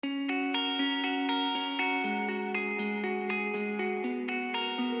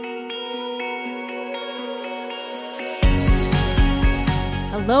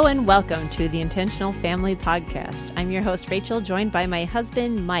Hello and welcome to the Intentional Family Podcast. I'm your host, Rachel, joined by my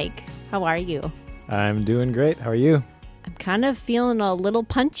husband, Mike. How are you? I'm doing great. How are you? I'm kind of feeling a little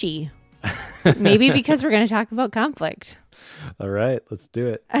punchy. Maybe because we're going to talk about conflict. All right, let's do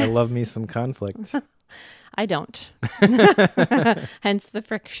it. I love me some conflict. I don't. Hence the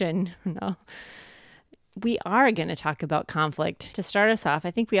friction. No. We are going to talk about conflict. To start us off,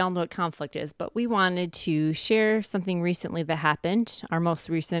 I think we all know what conflict is, but we wanted to share something recently that happened, our most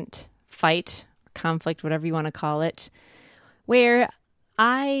recent fight, conflict, whatever you want to call it, where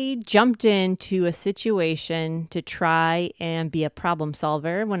I jumped into a situation to try and be a problem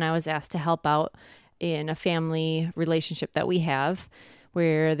solver when I was asked to help out in a family relationship that we have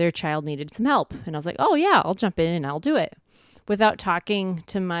where their child needed some help. And I was like, oh yeah, I'll jump in and I'll do it. Without talking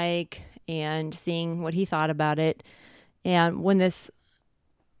to Mike and seeing what he thought about it. And when this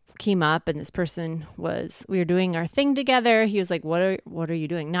came up and this person we were doing our thing together, he was like, what are you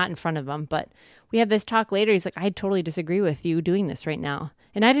doing? Not in front of him, but we had this talk later. He's like, I totally disagree with you doing this right now.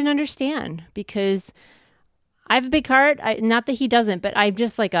 And I didn't understand because I have a big heart. Not that he doesn't, but I'm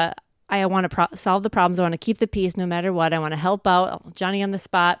just like I want to solve the problems. I want to keep the peace no matter what. I want to help out. Johnny on the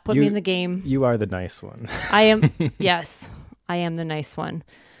spot, put me in the game. You are the nice one. I am. Yes, I am the nice one.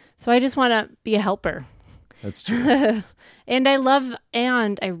 So I just want to be a helper. That's true. And I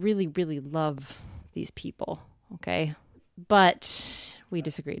really, really love these people. Okay. But we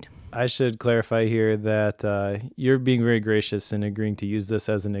disagreed. I should clarify here that you're being very gracious in agreeing to use this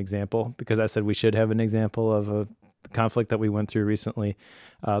as an example because I said we should have an example of a conflict that we went through recently.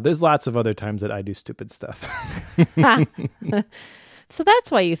 There's lots of other times that I do stupid stuff. So that's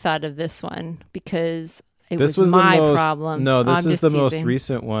why you thought of this one, because this was my problem. No, this is the most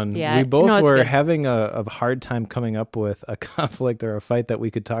recent one. Yeah, we both were good. having a hard time coming up with a conflict or a fight that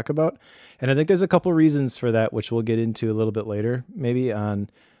we could talk about. And I think there's a couple reasons for that, which we'll get into a little bit later, maybe on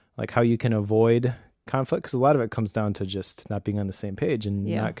like how you can avoid conflict, because a lot of it comes down to just not being on the same page and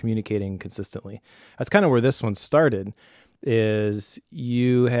not communicating consistently. That's kind of where this one started, is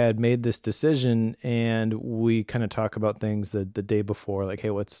you had made this decision and we kind of talk about things the day before, like,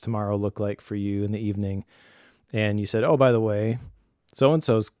 hey, what's tomorrow look like for you in the evening? And you said, oh, by the way,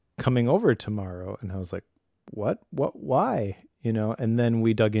 so-and-so's coming over tomorrow. And I was like, what, why? And then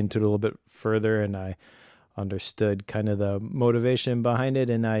we dug into it a little bit further and I understood kind of the motivation behind it.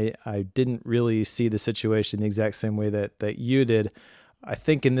 And I didn't really see the situation the exact same way that you did. I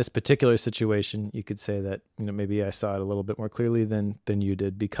think in this particular situation, you could say that, maybe I saw it a little bit more clearly than you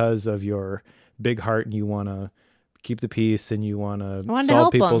did because of your big heart and you want to keep the peace and you want to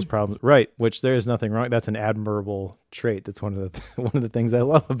solve people's problems. Right. Which there is nothing wrong. That's an admirable trait. That's one of the things I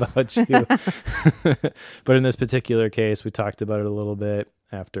love about you. But in this particular case, we talked about it a little bit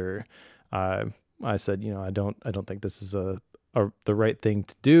after I said, I don't think this is the right thing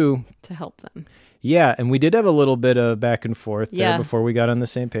to do to help them. Yeah, and we did have a little bit of back and forth there before we got on the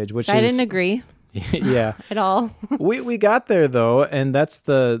same page, which I didn't agree. Yeah. At all. we got there though, and that's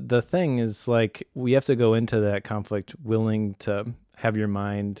the thing is like we have to go into that conflict willing to have your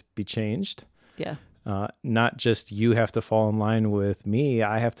mind be changed. Yeah. Not just you have to fall in line with me,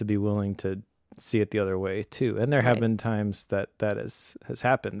 I have to be willing to see it the other way too. And there have been times that has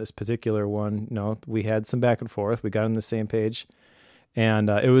happened. This particular one, we had some back and forth. We got on the same page. And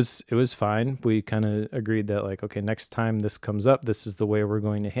it was fine. We kind of agreed that like, okay, next time this comes up, this is the way we're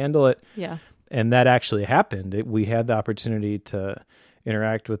going to handle it. Yeah. And that actually happened. We had the opportunity to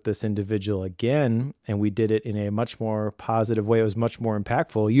interact with this individual again, and we did it in a much more positive way. It was much more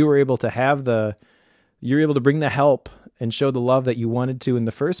impactful. You were able to bring the help and show the love that you wanted to in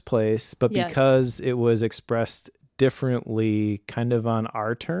the first place, but because it was expressed differently, kind of on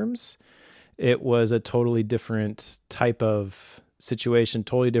our terms, it was a totally different type of situation,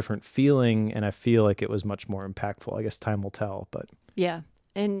 totally different feeling, and I feel like it was much more impactful. I guess time will tell, but yeah.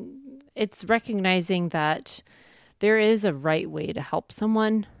 And it's recognizing that there is a right way to help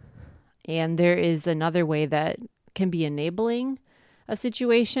someone and there is another way that can be enabling a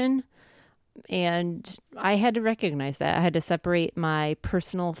situation. And I had to recognize that. I had to separate my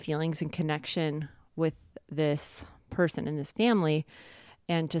personal feelings and connection with this person in this family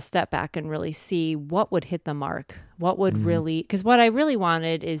and to step back and really see what would hit the mark, what would really, because what I really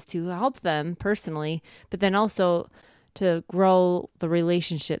wanted is to help them personally, but then also to grow the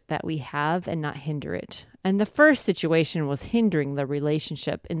relationship that we have and not hinder it. And the first situation was hindering the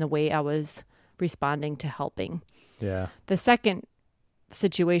relationship in the way I was responding to helping. Yeah. The second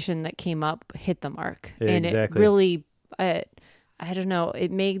situation that came up hit the mark. Yeah, and exactly. It really, I don't know,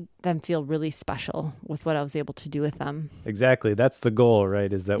 it made them feel really special with what I was able to do with them. Exactly. That's the goal,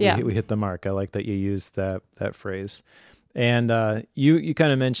 right? Is that we hit the mark. I like that you used that phrase. And you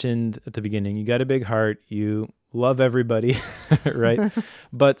kind of mentioned at the beginning, you got a big heart, you love everybody, right?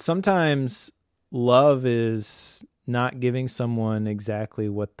 But sometimes love is not giving someone exactly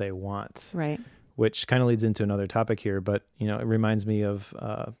what they want. Right. Which kind of leads into another topic here, but it reminds me of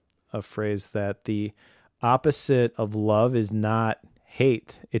a phrase that the opposite of love is not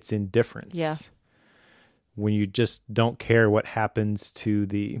hate, it's indifference. Yeah. When you just don't care what happens to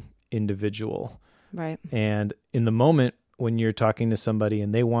the individual. Right. And in the moment when you're talking to somebody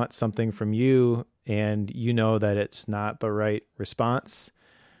and they want something from you and you know that it's not the right response,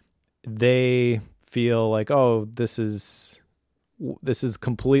 they feel like, oh, this is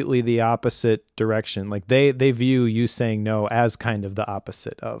completely the opposite direction. Like they view you saying no as kind of the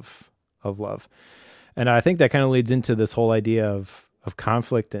opposite of love. And I think that kind of leads into this whole idea of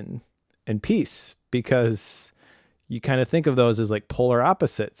conflict and peace, because you kind of think of those as like polar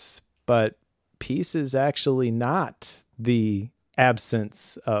opposites, but peace is actually not the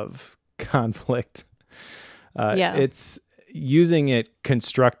absence of conflict. It's using it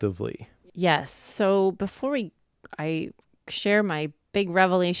constructively. Yes. So before I share my big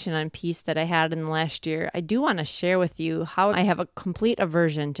revelation on peace that I had in the last year, I do want to share with you how I have a complete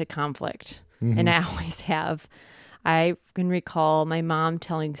aversion to conflict. Mm-hmm. And I always have. I can recall my mom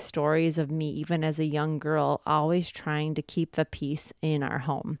telling stories of me, even as a young girl, always trying to keep the peace in our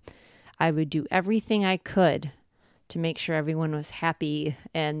home. I would do everything I could to make sure everyone was happy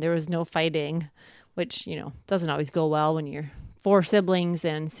and there was no fighting, which, doesn't always go well when you're 4 siblings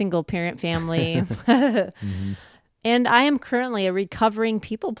and single parent family. Mm-hmm. And I am currently a recovering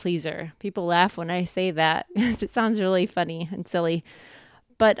people pleaser. People laugh when I say that because it sounds really funny and silly.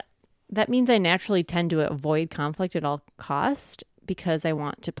 But that means I naturally tend to avoid conflict at all costs because I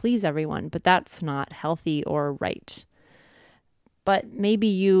want to please everyone. But that's not healthy or right. But maybe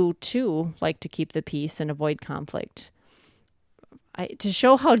you too like to keep the peace and avoid conflict. To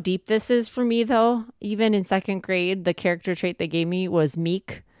show how deep this is for me, though, even in 2nd grade, the character trait they gave me was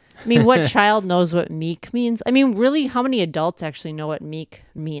meek. I mean, what child knows what meek means? I mean, really, how many adults actually know what meek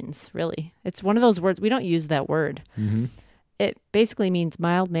means, really? It's one of those words. We don't use that word. Mm-hmm. It basically means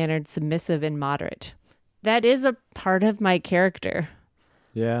mild-mannered, submissive, and moderate. That is a part of my character.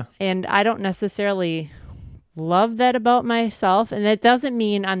 Yeah. And I don't necessarily love that about myself. And that doesn't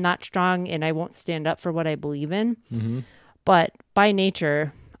mean I'm not strong and I won't stand up for what I believe in. Mm-hmm. But by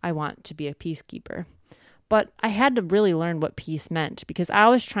nature, I want to be a peacekeeper. But I had to really learn what peace meant because I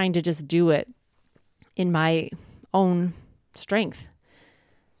was trying to just do it in my own strength.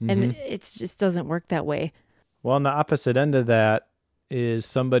 Mm-hmm. And it just doesn't work that way. Well, on the opposite end of that is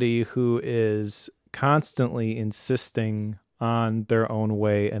somebody who is constantly insisting on their own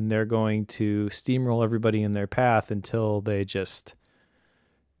way, and they're going to steamroll everybody in their path until they just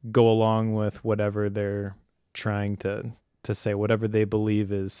go along with whatever they're trying to say, whatever they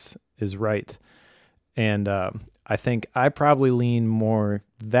believe is right. And I think I probably lean more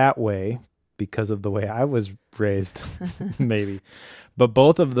that way because of the way I was raised, maybe. But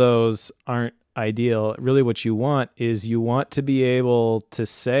both of those aren't ideal. Really what you want is you want to be able to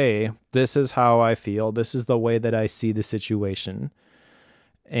say, this is how I feel. This is the way that I see the situation.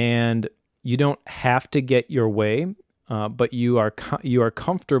 And you don't have to get your way, but you are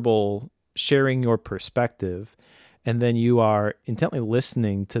comfortable sharing your perspective. And then you are intently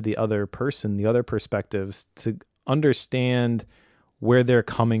listening to the other person, the other perspectives, to understand where they're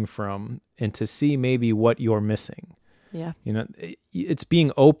coming from and to see maybe what you're missing. Yeah. It's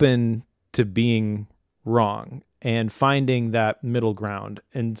being open to being wrong and finding that middle ground.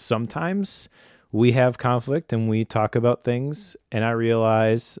 And sometimes we have conflict and we talk about things, and I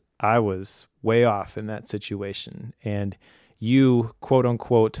realize I was way off in that situation. And you, quote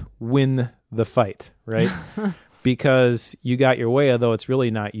unquote, win the fight, right? Because you got your way, although it's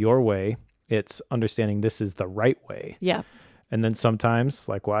really not your way. It's understanding this is the right way. Yeah. And then sometimes,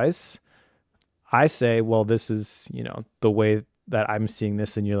 likewise, I say, well, this is, the way that I'm seeing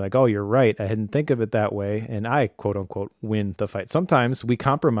this. And you're like, oh, you're right. I didn't think of it that way. And I, quote unquote, win the fight. Sometimes we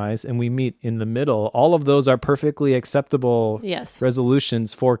compromise and we meet in the middle. All of those are perfectly acceptable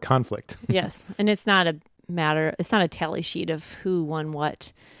resolutions for conflict. Yes. And it's not a tally sheet of who won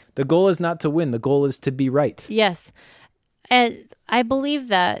what. The goal is not to win. The goal is to be right. Yes. And I believe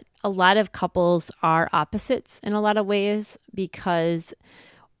that a lot of couples are opposites in a lot of ways because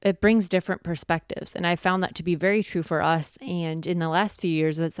it brings different perspectives. And I found that to be very true for us. And in the last few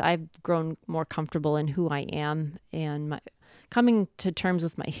years, as I've grown more comfortable in who I am and coming to terms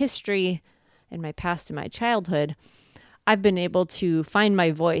with my history and my past and my childhood, I've been able to find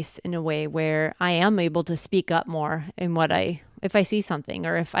my voice in a way where I am able to speak up more in if I see something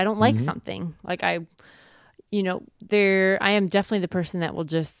or if I don't like something. Like I am definitely the person that will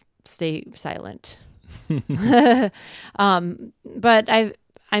just stay silent. But I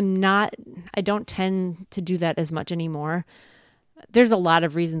don't tend to do that as much anymore. There's a lot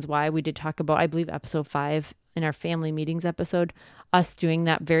of reasons why. We did talk about, I believe, episode 5 in our family meetings episode, us doing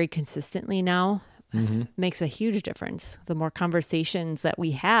that very consistently now makes a huge difference. The more conversations that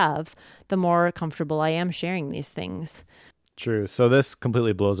we have, the more comfortable I am sharing these things. True. So this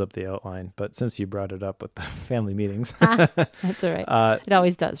completely blows up the outline, but since you brought it up with the family meetings. That's all right. It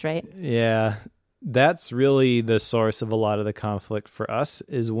always does, right? Yeah. That's really the source of a lot of the conflict for us,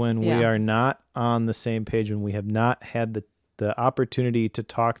 is when we are not on the same page, when we have not had the opportunity to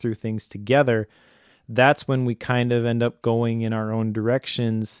talk through things together. That's when we kind of end up going in our own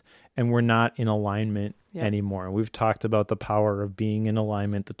directions and we're not in alignment anymore. We've talked about the power of being in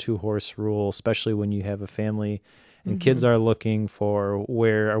alignment, the 2-horse rule, especially when you have a family and kids are looking for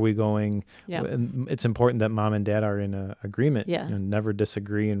where are we going. Yeah. It's important that mom and dad are in a agreement. Yeah. Never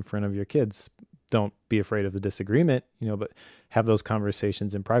disagree in front of your kids. Don't be afraid of the disagreement, but have those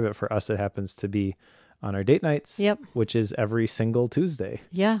conversations in private. For us, it happens to be on our date nights, which is every single Tuesday.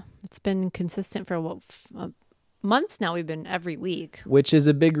 Yeah. It's been consistent for months now. We've been every week. Which is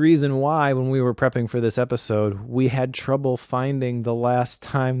a big reason why, when we were prepping for this episode, we had trouble finding the last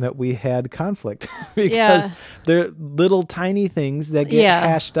time that we had conflict. Because they're little tiny things that get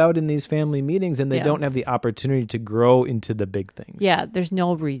hashed out in these family meetings, and they don't have the opportunity to grow into the big things. Yeah, there's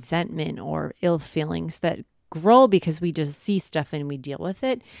no resentment or ill feelings that grow because we just see stuff and we deal with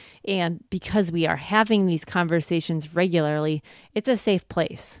it. And because we are having these conversations regularly, it's a safe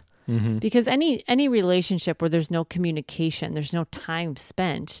place. Because any relationship where there's no communication, there's no time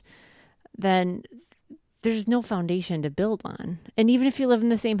spent, then there's no foundation to build on. And even if you live in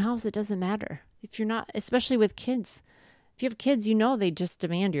the same house, it doesn't matter. If you're not, especially with kids, if you have kids, they just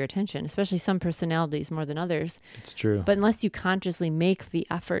demand your attention, especially some personalities more than others. It's true. But unless you consciously make the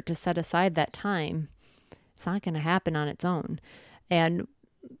effort to set aside that time, it's not going to happen on its own. And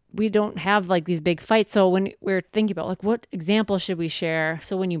we don't have like these big fights. So when we're thinking about like what example should we share?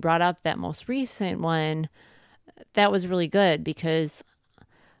 So when you brought up that most recent one, that was really good because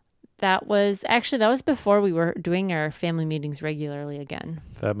that was before we were doing our family meetings regularly again.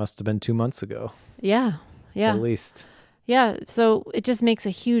 That must have been 2 months ago. Yeah. At least. Yeah. So it just makes a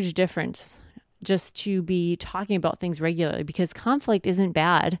huge difference just to be talking about things regularly, because conflict isn't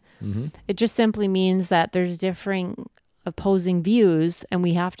bad. It just simply means that there's differing opposing views and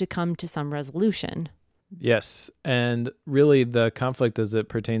we have to come to some resolution. Yes. And really the conflict as it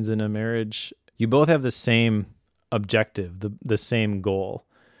pertains in a marriage, you both have the same objective, the same goal,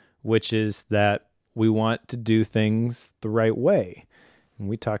 which is that we want to do things the right way. And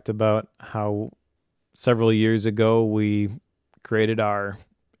we talked about how several years ago we created our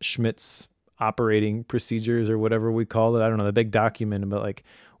Schmitz operating procedures or whatever we call it. I don't know, the big document about like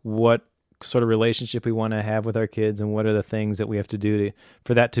what sort of relationship we want to have with our kids and what are the things that we have to do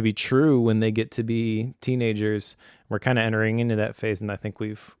for that to be true when they get to be teenagers. We're kind of entering into that phase, and I think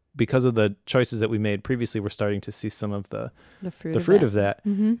because of the choices that we made previously, we're starting to see some of the fruit of that.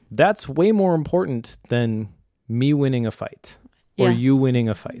 That's way more important than me winning a fight or you winning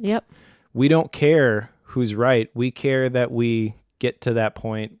a fight. Yep. We don't care who's right. We care that we get to that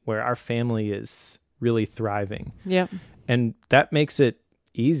point where our family is really thriving. Yep. And that makes it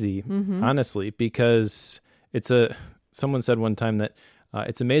easy, honestly, because someone said one time that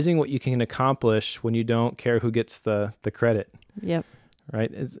it's amazing what you can accomplish when you don't care who gets the credit. Yep.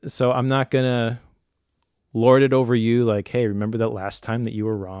 Right. So I'm not going to lord it over you like, hey, remember that last time that you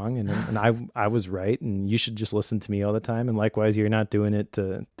were wrong and I was right and you should just listen to me all the time. And likewise, you're not doing it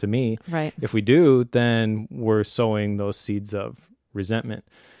to me. Right. If we do, then we're sowing those seeds of resentment.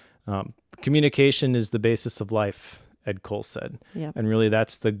 Communication is the basis of life, Ed Cole said. Yep. And really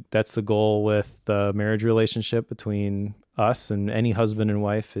that's the goal with the marriage relationship between us and any husband and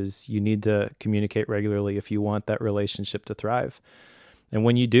wife is you need to communicate regularly if you want that relationship to thrive. And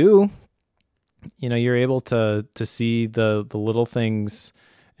when you do, you're able to see the little things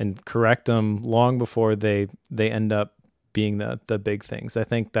and correct them long before they end up being the big things. I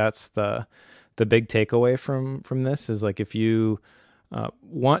think that's the big takeaway from this is like if you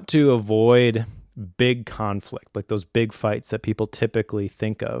want to avoid big conflict, like those big fights that people typically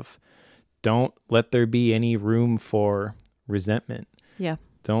think of, don't let there be any room for resentment. Yeah.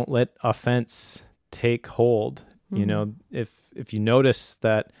 Don't let offense take hold. If you notice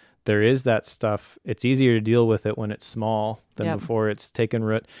that there is that stuff, it's easier to deal with it when it's small than before it's taken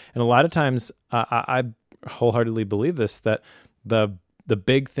root. And a lot of times I wholeheartedly believe this, that the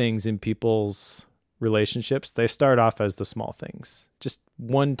big things in people's relationships, they start off as the small things, just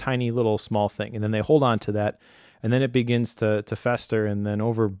one tiny little small thing. And then they hold on to that. And then it begins to fester. And then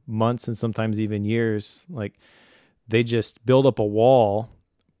over months and sometimes even years, like they just build up a wall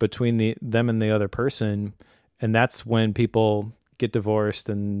between them and the other person. And that's when people get divorced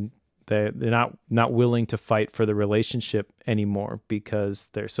and they're not willing to fight for the relationship anymore because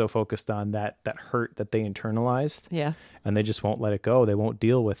they're so focused on that hurt that they internalized. Yeah. And they just won't let it go. They won't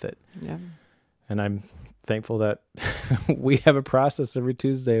deal with it. Yeah. And I'm thankful that we have a process every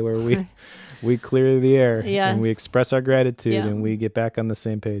Tuesday where we clear the air Yes. and we express our gratitude Yeah. and we get back on the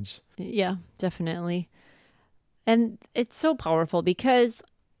same page. Yeah, definitely. And it's so powerful because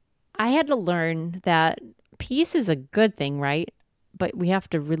I had to learn that peace is a good thing, right? But we have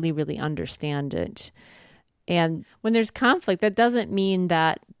to really, really understand it. And when there's conflict, that doesn't mean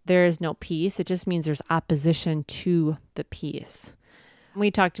that there is no peace. It just means there's opposition to the peace. We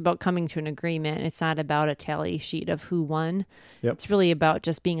talked about coming to an agreement. It's not about a tally sheet of who won. Yep. It's really about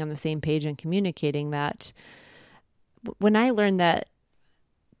just being on the same page and communicating that. When I learned that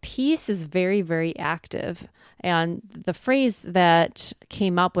peace is very, very active, and the phrase that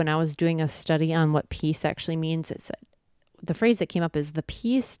came up when I was doing a study on what peace actually means, the phrase that came up is the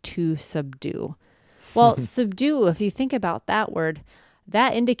peace to subdue. Well, subdue, if you think about that word,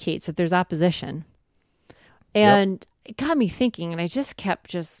 that indicates that there's opposition. And it got me thinking, and I just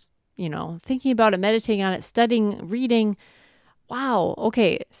kept thinking about it, meditating on it, studying, reading. Wow,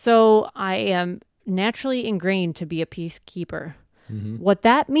 okay, so I am naturally ingrained to be a peacekeeper. Mm-hmm. What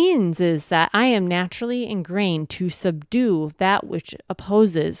that means is that I am naturally ingrained to subdue that which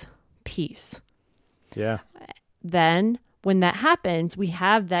opposes peace. Yeah. Then when that happens, we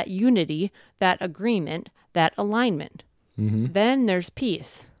have that unity, that agreement, that alignment. Mm-hmm. Then there's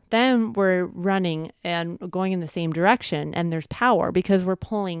peace. Then we're running and going in the same direction, and there's power because we're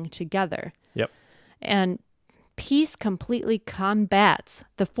pulling together. Yep. And peace completely combats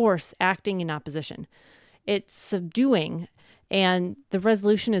the force acting in opposition. It's subduing, and the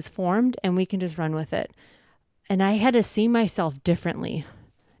resolution is formed, and we can just run with it. And I had to see myself differently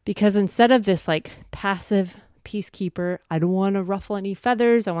because instead of this like passive peacekeeper, I don't want to ruffle any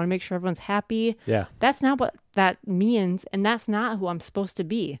feathers, I want to make sure everyone's happy. Yeah. That's not what that means, and that's not who I'm supposed to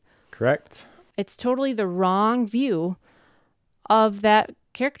be. Correct. It's totally the wrong view of that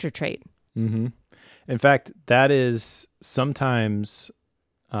character trait. Mm-hmm. In fact, that is sometimes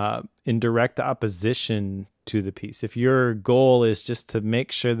in direct opposition to the peace. If your goal is just to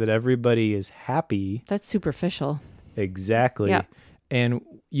make sure that everybody is happy. That's superficial. Exactly. Yeah. And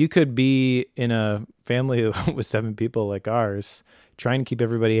you could be in a family with 7 people like ours. Trying to keep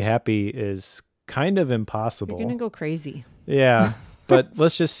everybody happy is kind of impossible. You're going to go crazy. Yeah. But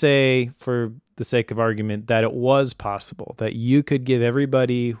let's just say, for the sake of argument, that it was possible, that you could give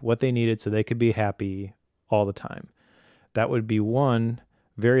everybody what they needed so they could be happy all the time. That would be, 1,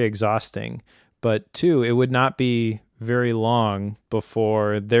 very exhausting, but 2, it would not be very long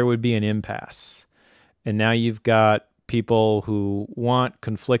before there would be an impasse. And now you've got people who want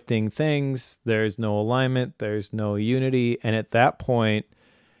conflicting things. There's no alignment. There's no unity. And at that point,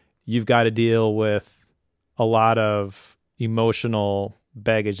 you've got to deal with a lot of emotional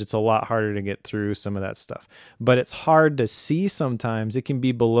baggage. It's a lot harder to get through some of that stuff. But it's hard to see sometimes. It can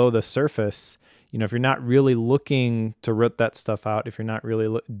be below the surface. You know, if you're not really looking to root that stuff out, if you're not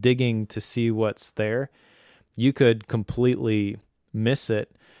really digging to see what's there, you could completely miss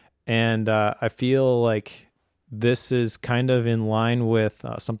it. And I feel like this is kind of in line with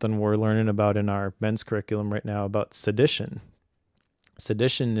something we're learning about in our men's curriculum right now about sedition.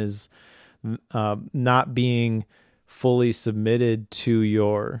 Sedition is not being fully submitted to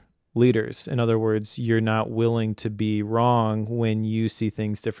your leaders. In other words, you're not willing to be wrong when you see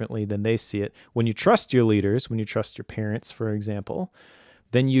things differently than they see it. When you trust your leaders, when you trust your parents, for example,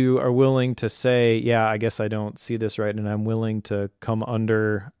 then you are willing to say, yeah, I guess I don't see this right, and I'm willing to come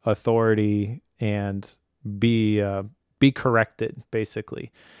under authority and be corrected,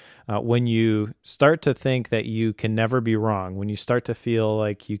 basically. When you start to think that you can never be wrong, when you start to feel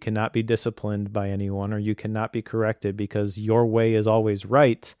like you cannot be disciplined by anyone or you cannot be corrected because your way is always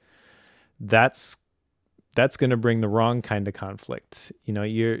right, that's going to bring the wrong kind of conflict. You know,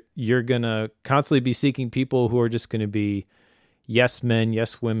 you're going to constantly be seeking people who are just going to be yes men,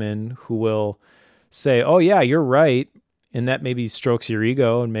 yes women, who will say, oh yeah, you're right. And that maybe strokes your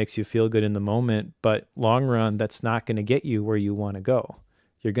ego and makes you feel good in the moment. But long run, that's not going to get you where you want to go.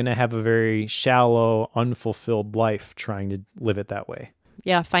 You're going to have a very shallow, unfulfilled life trying to live it that way.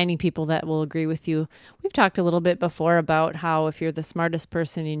 Yeah, finding people that will agree with you. We've talked a little bit before about how if you're the smartest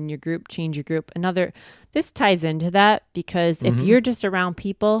person in your group, change your group. This ties into that because if you're just around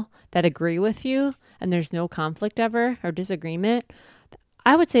people that agree with you and there's no conflict ever or disagreement,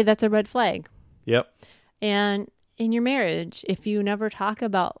 I would say that's a red flag. Yep. And in your marriage, if you never talk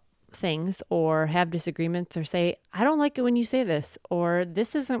about things or have disagreements or say, I don't like it when you say this, or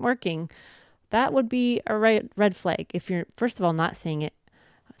this isn't working, that would be a red flag. If you're, first of all, not saying it.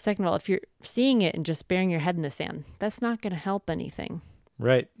 Second of all, if you're seeing it and just burying your head in the sand, that's not going to help anything.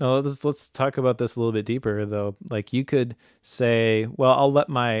 Right. No, let's talk about this a little bit deeper, though. Like, you could say, well, I'll let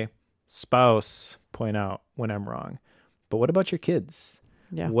my spouse point out when I'm wrong. But what about your kids?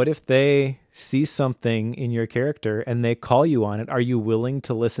 Yeah. What if they see something in your character and they call you on it? Are you willing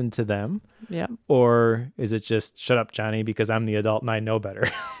to listen to them? Yeah. Or is it just, shut up, Johnny, because I'm the adult and I know better?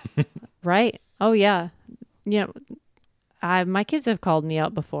 Right. Oh, yeah. You know, my kids have called me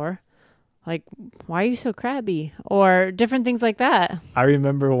out before. Like, why are you so crabby? Or different things like that. I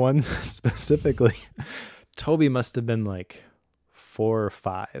remember one specifically. Toby must have been like 4 or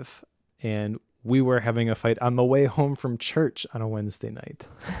 5. And we were having a fight on the way home from church on a Wednesday night.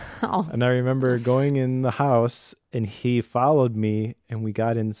 Oh. And I remember going in the house and he followed me and we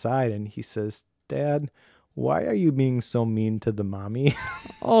got inside and he says, Dad, why are you being so mean to the mommy?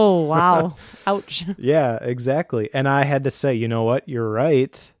 Oh, wow. Ouch. Yeah, exactly. And I had to say, you know what? You're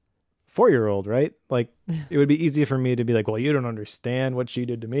right. 4-year-old, right? Like, it would be easy for me to be like, well, you don't understand what she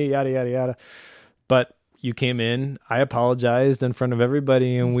did to me, yada, yada, yada. But you came in, I apologized in front of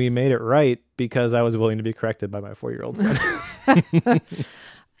everybody, and we made it right because I was willing to be corrected by my 4-year-old son.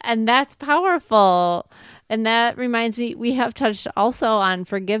 And that's powerful. And that reminds me, we have touched also on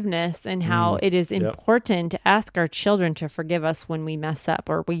forgiveness and how it is important to ask our children to forgive us when we mess up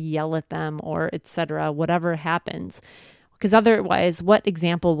or we yell at them or etc., whatever happens. Because otherwise, what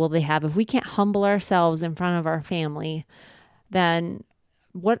example will they have? If we can't humble ourselves in front of our family, then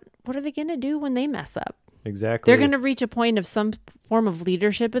what are they going to do when they mess up? Exactly. They're going to reach a point of some form of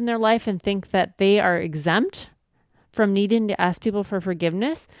leadership in their life and think that they are exempt from needing to ask people for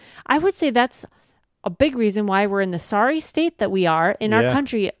forgiveness. I would say that's a big reason why we're in the sorry state that we are in our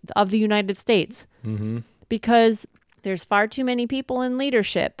country of the United States. Mm-hmm. Because there's far too many people in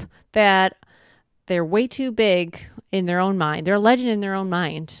leadership that they're way too big in their own mind. They're a legend in their own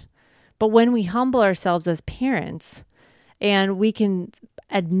mind. But when we humble ourselves as parents and we can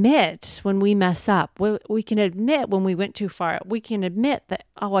admit when we mess up, we can admit when we went too far, we can admit that,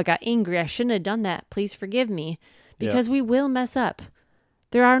 oh, I got angry, I shouldn't have done that, please forgive me, because we will mess up.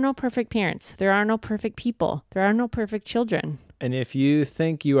 There are no perfect parents. There are no perfect people. There are no perfect children. And if you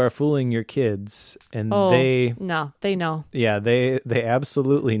think you are fooling your kids and No, they know. Yeah, they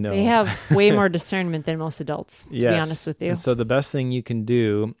absolutely know. They have way more discernment than most adults, to be honest with you. And so the best thing you can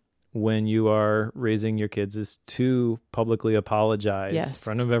do when you are raising your kids is to publicly apologize in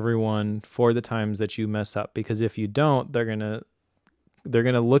front of everyone for the times that you mess up. Because if you don't, they're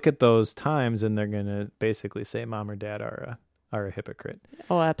gonna look at those times and they're gonna basically say mom or dad are a hypocrite.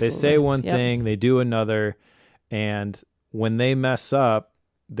 Oh, absolutely. They say one thing, they do another, and when they mess up,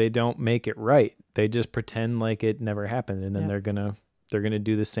 they don't make it right. They just pretend like it never happened, and then they're gonna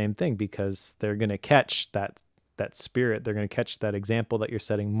do the same thing because they're gonna catch that spirit. They're gonna catch that example that you're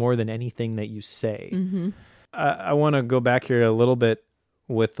setting more than anything that you say. Mm-hmm. I want to go back here a little bit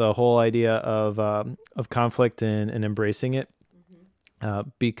with the whole idea of conflict and embracing it,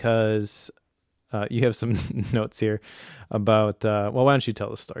 because you have some notes here about, well, why don't you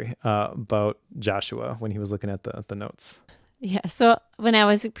tell the story about Joshua when he was looking at the notes? Yeah. So when I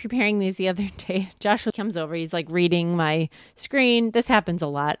was preparing these the other day, Joshua comes over. He's like reading my screen. This happens a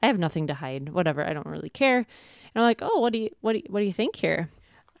lot. I have nothing to hide. Whatever. I don't really care. And I'm like, oh, what do you think here?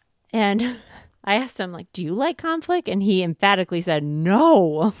 And I asked him, like, do you like conflict? And he emphatically said,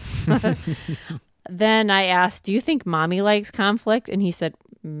 no. Then I asked, do you think mommy likes conflict? And he said,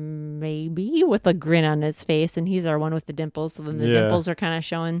 maybe, with a grin on his face. And he's our one with the dimples. So then the dimples are kind of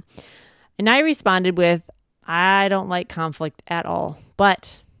showing. And I responded with, I don't like conflict at all.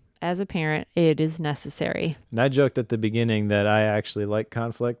 But as a parent, it is necessary. And I joked at the beginning that I actually like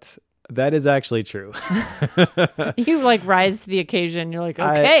conflict. That is actually true. You like rise to the occasion. You're like,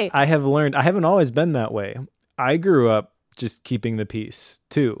 okay. I have learned, I haven't always been that way. I grew up just keeping the peace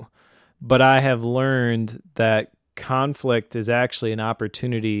too. But I have learned that conflict is actually an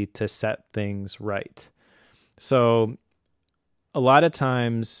opportunity to set things right. So a lot of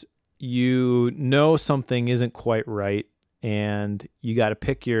times you know something isn't quite right and you got to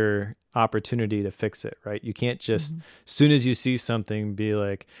pick your opportunity to fix it, right? You can't just, as soon as you see something, be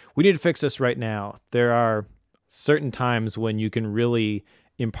like, we need to fix this right now. There are certain times when you can really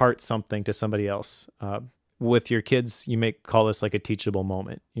impart something to somebody else. With your kids, you may call this like a teachable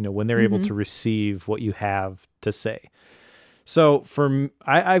moment, when they're able to receive what you have to say. So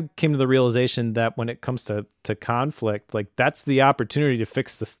I came to the realization that when it comes to conflict, like that's the opportunity to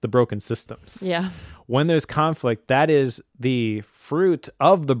fix the broken systems. Yeah. When there's conflict, that is the fruit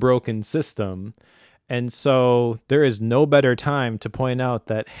of the broken system. And so there is no better time to point out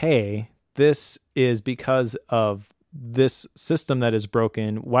that, hey, this is because of this system that is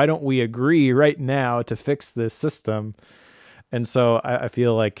broken. Why don't we agree right now to fix this system? And so I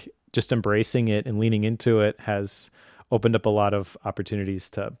feel like just embracing it and leaning into it has opened up a lot of opportunities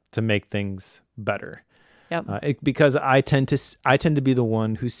to make things better. Yep. Because I tend to be the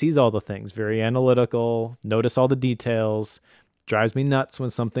one who sees all the things, very analytical, notice all the details, drives me nuts when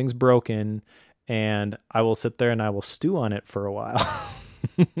something's broken, and I will sit there and I will stew on it for a while.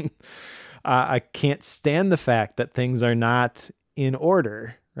 I can't stand the fact that things are not in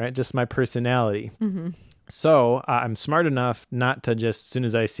order, right? Just my personality. Mm-hmm. So I'm smart enough not to just, as soon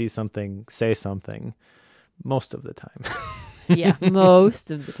as I see something, say something. Most of the time. Yeah, most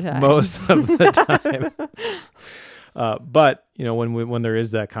of the time. Most of the time. But when there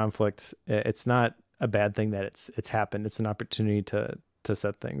is that conflict, it's not a bad thing that it's happened. It's an opportunity to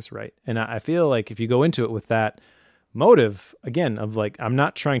set things right. And I feel like if you go into it with that motive, again, of like, I'm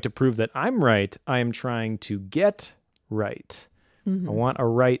not trying to prove that I'm right. I am trying to get right. Mm-hmm. I want a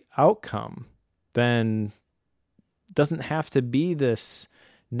right outcome. Then it doesn't have to be this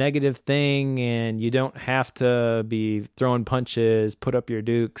negative thing, and you don't have to be throwing punches, put up your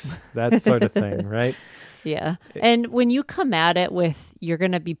dukes, that sort of thing, right? Yeah. And when you come at it with, you're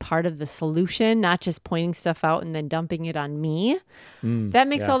going to be part of the solution, not just pointing stuff out and then dumping it on me, that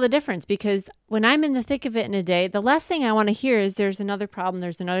makes all the difference. Because when I'm in the thick of it in a day, the last thing I want to hear is there's another problem,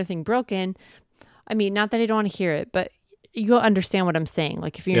 there's another thing broken. I mean, not that I don't want to hear it, but you'll understand what I'm saying.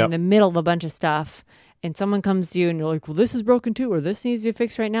 Like if you're in the middle of a bunch of stuff and someone comes to you and you're like, well, this is broken too, or this needs to be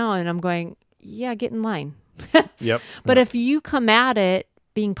fixed right now. And I'm going, yeah, get in line. Yep. But if you come at it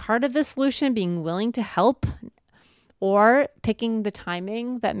being part of the solution, being willing to help, or picking the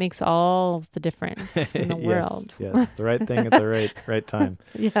timing, that makes all the difference in the world. Yes, the right thing at the right time.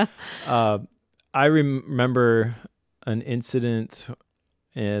 Yeah. I remember an incident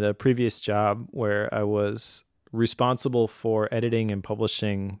at a previous job where I was responsible for editing and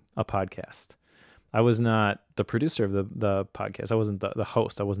publishing a podcast. I was not the producer of the podcast. I wasn't the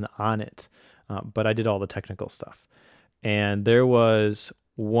host. I wasn't on it, but I did all the technical stuff. And there was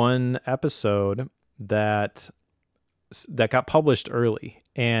one episode that got published early,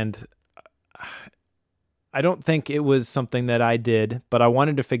 and I don't think it was something that I did, but I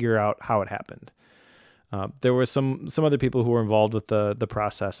wanted to figure out how it happened. There were some other people who were involved with the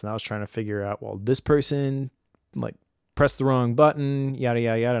process, and I was trying to figure out, well, this person like pressed the wrong button, yada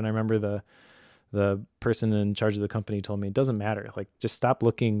yada yada. And I remember the person in charge of the company told me, it doesn't matter. Like, just stop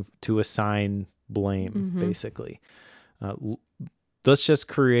looking to assign blame, basically. Let's just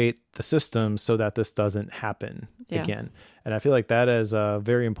create the system so that this doesn't happen again. And I feel like that is a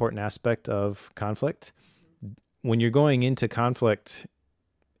very important aspect of conflict. When you're going into conflict,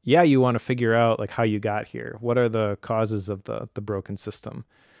 you want to figure out like how you got here. What are the causes of the broken system?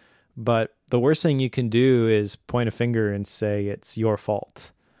 But the worst thing you can do is point a finger and say it's your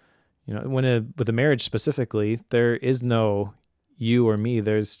fault. With a marriage specifically, there is no you or me.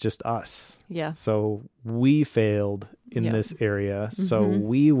 There's just us. Yeah. So we failed in this area, so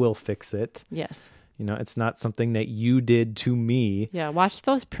we will fix it. Yes. It's not something that you did to me. Yeah. Watch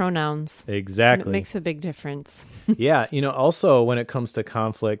those pronouns. Exactly. It makes a big difference. Yeah. Also when it comes to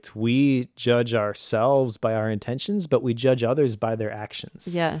conflict, we judge ourselves by our intentions, but we judge others by their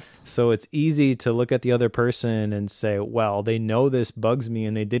actions. Yes. So it's easy to look at the other person and say, well, they know this bugs me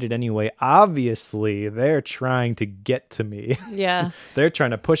and they did it anyway. Obviously, they're trying to get to me. Yeah. They're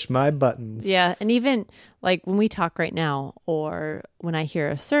trying to push my buttons. Yeah. And even like when we talk right now, or when I hear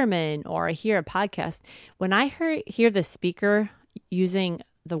a sermon or I hear a podcast, when I hear the speaker using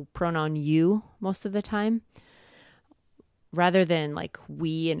the pronoun you most of the time, rather than like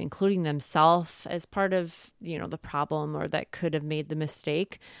we and including themselves as part of, the problem or that could have made the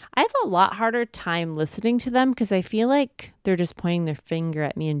mistake, I have a lot harder time listening to them because I feel like they're just pointing their finger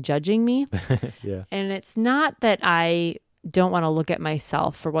at me and judging me. Yeah. And it's not that I don't want to look at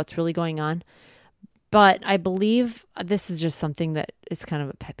myself for what's really going on. But I believe this is just something that is kind of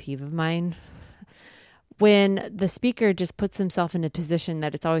a pet peeve of mine. When the speaker just puts himself in a position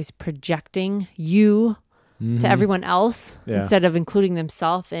that it's always projecting you to everyone else instead of including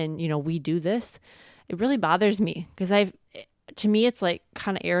themselves and, we do this, it really bothers me because to me, it's like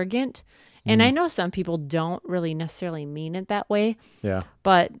kind of arrogant. And I know some people don't really necessarily mean it that way. Yeah.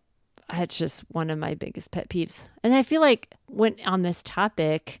 But it's just one of my biggest pet peeves. And I feel like when on this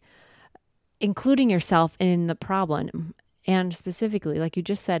topic, including yourself in the problem And specifically, like you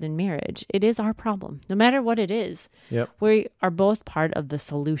just said, in marriage, it is our problem. No matter what it is, Yep. we are both part of the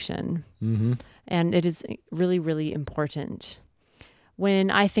solution. Mm-hmm. And it is really, really important. When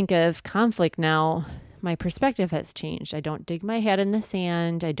I think of conflict now, my perspective has changed. I don't dig my head in the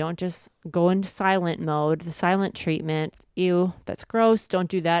sand. I don't just go into silent mode, the silent treatment. Ew, that's gross. Don't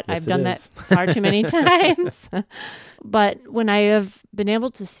do that. Yes, I've done that is. far too many times. But when I have been able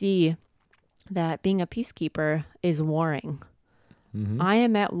to see that being a peacekeeper is warring, Mm-hmm. I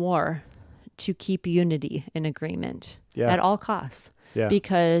am at war to keep unity and agreement Yeah. at all costs. Yeah.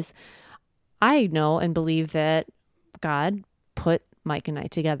 Because I know and believe that God put Mike and I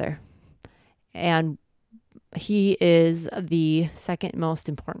together. And he is the second most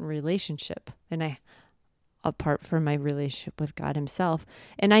important relationship. Apart from my relationship with God himself.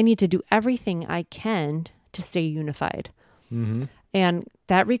 And I need to do everything I can to stay unified. Mm-hmm. And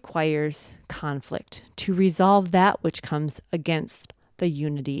that requires conflict to resolve that which comes against the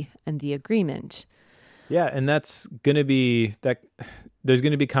unity and the agreement. Yeah, and that's going to be that there's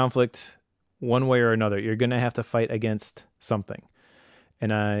going to be conflict one way or another. You're going to have to fight against something.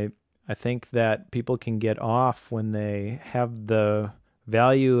 And I think that people can get off when they have the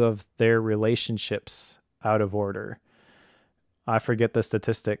value of their relationships out of order. I forget the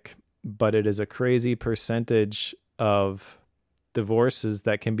statistic, but it is a crazy percentage of divorces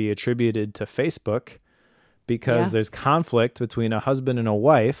that can be attributed to Facebook because there's conflict between a husband and a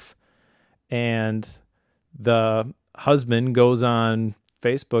wife, and the husband goes on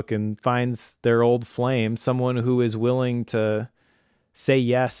Facebook and finds their old flame, someone who is willing to say,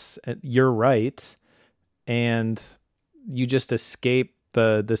 yes, you're right, and you just escape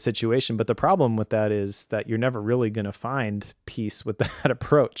the situation. But the problem with that is that you're never really going to find peace with that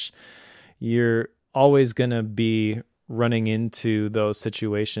approach. You're always going to be running into those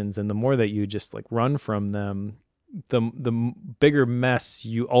situations, and the more that you just like run from them, the bigger mess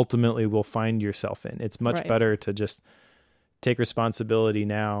you ultimately will find yourself in. It's much better to just take responsibility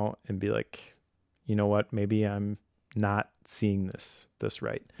now and be like, you know what, maybe I'm not seeing this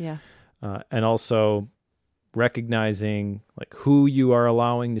right. Yeah. And also recognizing like who you are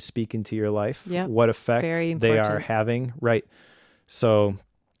allowing to speak into your life, what effect they are having. Right. So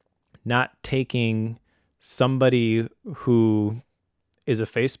not taking somebody who is a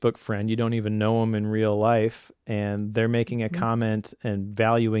Facebook friend, you don't even know them in real life, and they're making a comment and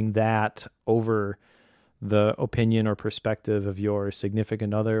valuing that over the opinion or perspective of your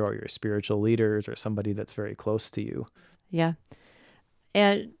significant other or your spiritual leaders or somebody that's very close to you. Yeah.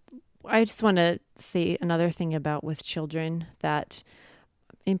 And I just want to say another thing about with children, that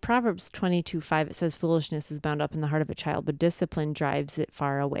in Proverbs 22:5, it says, foolishness is bound up in the heart of a child, but discipline drives it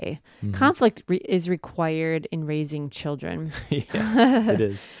far away. Mm-hmm. Conflict is required in raising children. Yes, it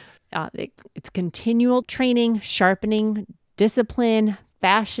is. It's continual training, sharpening, discipline,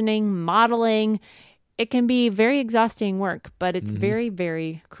 fashioning, modeling. It can be very exhausting work, but it's very,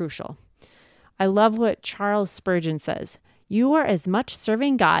 very crucial. I love what Charles Spurgeon says. You are as much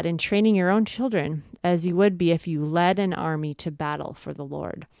serving God and training your own children as you would be if you led an army to battle for the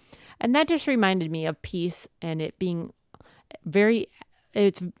Lord. And that just reminded me of peace and it being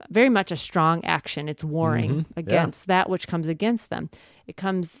it's very much a strong action. It's warring against that which comes against them. It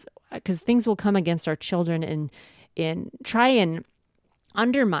comes because things will come against our children and try and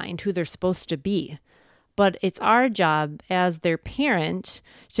undermine who they're supposed to be. But it's our job as their parent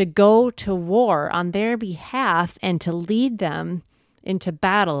to go to war on their behalf and to lead them into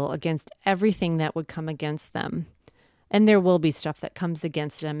battle against everything that would come against them. And there will be stuff that comes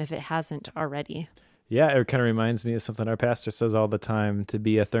against them if it hasn't already. Yeah, it kind of reminds me of something our pastor says all the time, to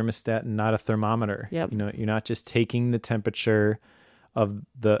be a thermostat and not a thermometer. Yep. You know, you're not just taking the temperature of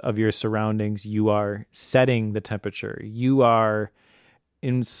your surroundings, you are setting the temperature. You are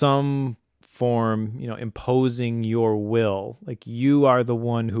in some form, imposing your will. Like you are the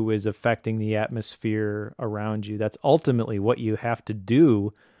one who is affecting the atmosphere around you. That's ultimately what you have to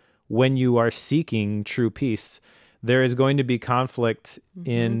do when you are seeking true peace. There is going to be conflict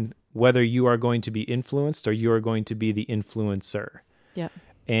in whether you are going to be influenced or you are going to be the influencer. Yeah.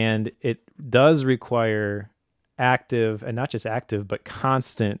 And it does require active, and not just active, but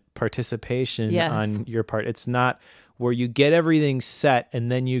constant participation on your part. It's not where you get everything set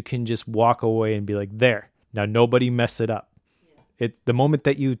and then you can just walk away and be like, there, now nobody mess it up. The moment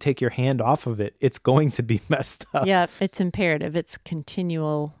that you take your hand off of it, it's going to be messed up. Yeah, it's imperative. It's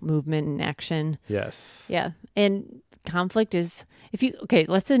continual movement and action. Yes. Yeah. And conflict is,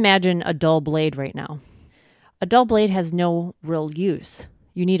 let's imagine a dull blade right now. A dull blade has no real use.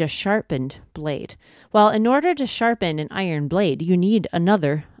 You need a sharpened blade. Well, in order to sharpen an iron blade, you need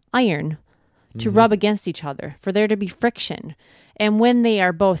another iron to rub against each other, for there to be friction. And when they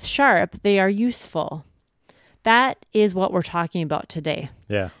are both sharp, they are useful. That is what we're talking about today.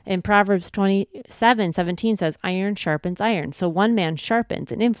 Yeah. In Proverbs 27:17 says, iron sharpens iron. So one man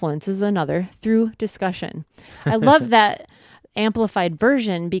sharpens and influences another through discussion. I love that amplified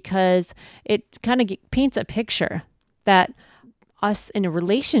version because it kind of paints a picture that us in a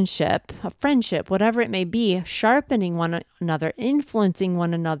relationship, a friendship, whatever it may be, sharpening one another, influencing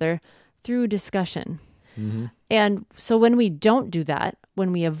one another through discussion. And so when we don't do that,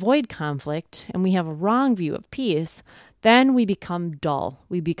 when we avoid conflict and we have a wrong view of peace, then we become dull.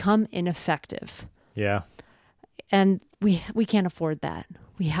 We become ineffective. Yeah. And we can't afford that.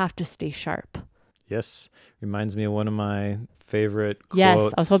 We have to stay sharp. Yes. Reminds me of one of my favorite quotes.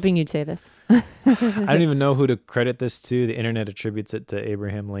 Yes, I was hoping you'd say this. I don't even know who to credit this to. The internet attributes it to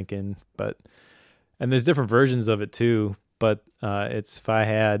Abraham Lincoln, and there's different versions of it too. But it's if I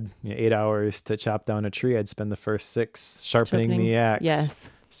had 8 hours to chop down a tree, I'd spend the first 6 sharpening the axe. Yes.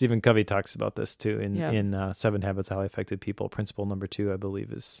 Stephen Covey talks about this too in 7 Habits of Highly Effective People. Principle number 2, I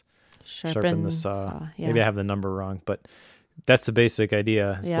believe, is sharpen the saw. Yeah. Maybe I have the number wrong, but that's the basic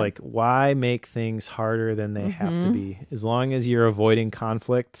idea. It's like, why make things harder than they have to be? As long as you're avoiding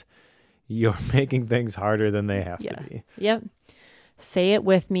conflict, you're making things harder than they have to be. Yep. Say it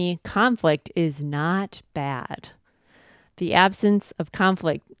with me. Conflict is not bad. The absence of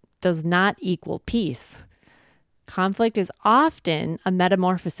conflict does not equal peace. Conflict is often a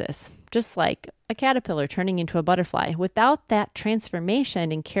metamorphosis, just like a caterpillar turning into a butterfly. Without that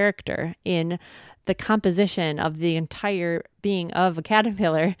transformation in character, in the composition of the entire being of a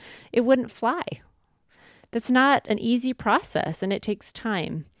caterpillar, it wouldn't fly. That's not an easy process, and it takes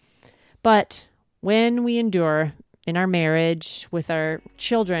time. But when we endure in our marriage, with our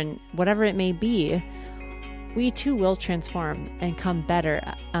children, whatever it may be, we too will transform and come better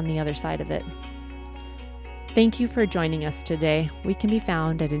on the other side of it. Thank you for joining us today. We can be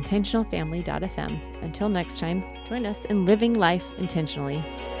found at intentionalfamily.fm. Until next time, join us in living life intentionally.